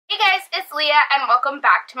it's Leah and welcome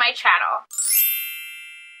back to my channel.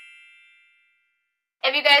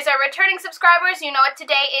 If you guys are returning subscribers, you know what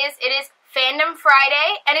today is. It is Fandom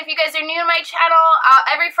Friday, and if you guys are new to my channel,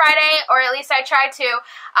 every Friday, or at least I try to,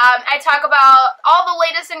 I talk about all the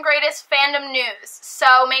latest and greatest fandom news.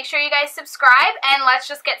 So make sure you guys subscribe, and let's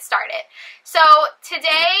just get started. So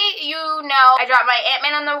today, you know, I dropped my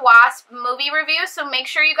Ant-Man and the Wasp movie review, so make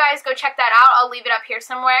sure you guys go check that out. I'll leave it up here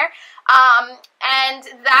somewhere. And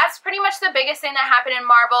that's pretty much the biggest thing that happened in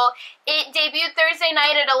Marvel. It debuted Thursday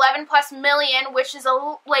night at 11+ million, which is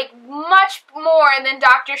much more than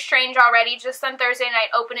Doctor Strange already, just on Thursday night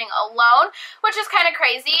opening alone, which is kind of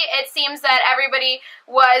crazy. It seems that everybody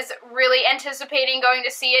was really anticipating going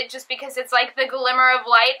to see it just because it's like the glimmer of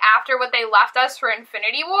light after what they left us for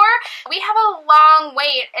Infinity War. We have a long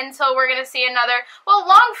wait until we're going to see another, well,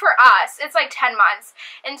 long for us, it's like 10 months,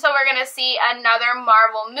 until we're going to see another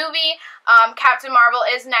Marvel movie. Captain Marvel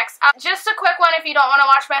is next up. Just a quick one if you don't want to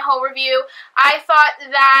watch my whole review. I thought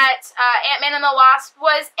that Ant-Man and the Wasp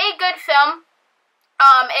was a good film.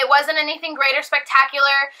 It wasn't anything great or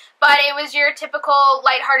spectacular, but it was your typical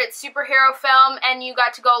lighthearted superhero film, and you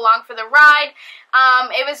got to go along for the ride.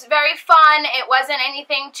 It was very fun. It wasn't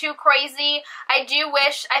anything too crazy. I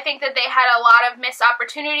think that they had a lot of missed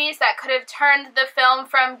opportunities that could have turned the film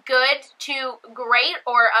from good to great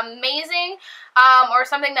or amazing, or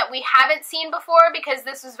something that we haven't seen before, because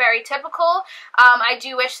this was very typical. I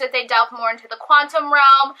do wish that they delved more into the quantum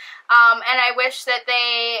realm, and I wish that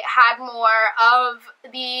they had more of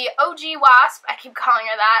the OG Wasp, I keep calling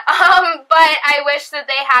her that, but I wish that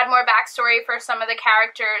they had more backstory for some of the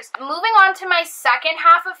characters. Moving on to my second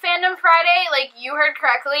half of Fandom Friday, like you heard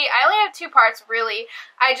correctly, I only have two parts really.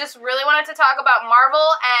 I just really wanted to talk about Marvel,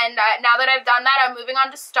 and now that I've done that, I'm moving on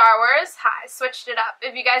to Star Wars. I switched it up.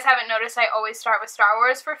 If you guys haven't noticed, I always start with Star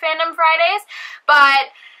Wars for Fandom Fridays,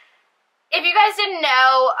 but if you guys didn't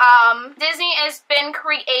know, Disney has been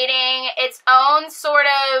creating its own sort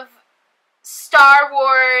of Star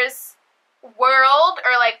Wars world,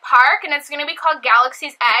 or like park, and it's going to be called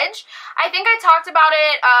Galaxy's Edge. I think I talked about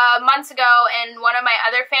it months ago in one of my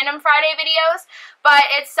other Fandom Friday videos, but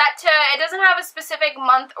it doesn't have a specific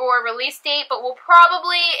month or release date, but we'll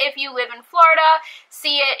probably, if you live in Florida,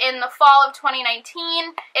 see it in the fall of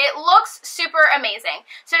 2019. It looks super amazing.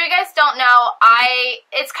 So if you guys don't know,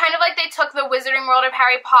 it's kind of like they took the Wizarding World of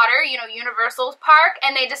Harry Potter, you know, Universal's park,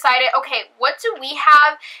 and they decided, okay, what do we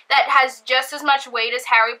have that has just as much weight as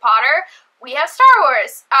Harry Potter? We have Star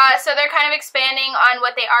Wars. So they're kind of expanding on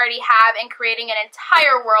what they already have and creating an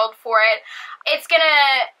entire world for it. It's going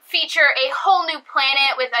to feature a whole new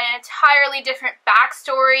planet with an entirely different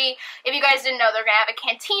backstory. If you guys didn't know, they're going to have a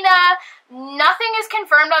cantina. Nothing is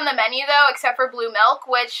confirmed on the menu, though, except for blue milk,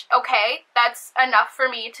 which, okay, that's enough for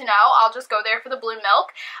me to know. I'll just go there for the blue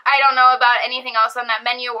milk. I don't know about anything else on that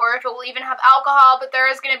menu, or if it will even have alcohol, but there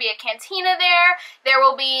is going to be a cantina there. There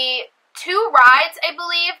will be 2 rides, I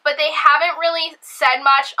believe, but they haven't really said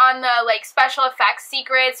much on the like special effects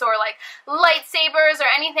secrets or like lightsabers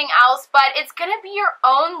or anything else, but it's gonna be your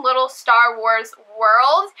own little Star Wars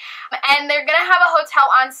world, and they're gonna have a hotel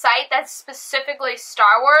on site that's specifically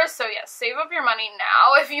Star Wars. So yeah, save up your money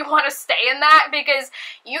now if you want to stay in that, because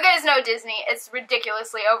you guys know Disney, it's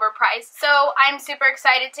ridiculously overpriced. So I'm super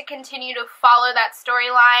excited to continue to follow that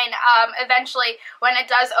storyline. Eventually when it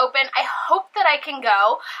does open, I hope that I can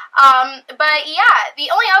go. But yeah, the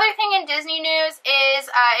only other thing in Disney news is,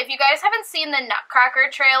 if you guys haven't seen the Nutcracker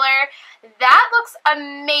trailer, that looks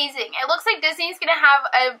amazing. It looks like Disney's gonna have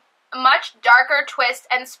a much darker twist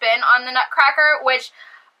and spin on the Nutcracker, which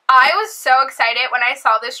I was so excited when I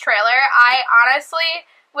saw this trailer. I honestly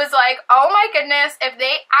was like, oh my goodness, if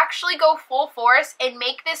they actually go full force and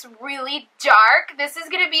make this really dark, this is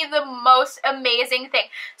going to be the most amazing thing.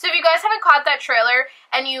 So if you guys haven't caught that trailer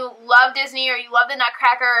and you love Disney or you love the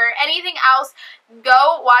Nutcracker or anything else,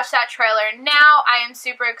 go watch that trailer now. I am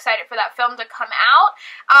super excited for that film to come out.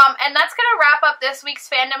 And that's going to wrap up this week's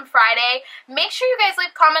Fandom Friday. Make sure you guys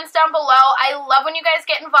leave comments down below. I love when you guys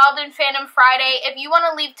get involved in Fandom Friday. If you want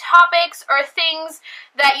to leave topics or things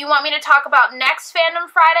that you want me to talk about next Fandom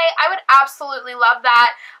Friday, I would absolutely love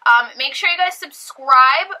that. Make sure you guys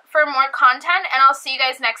subscribe for more content, and I'll see you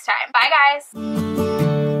guys next time. Bye, guys!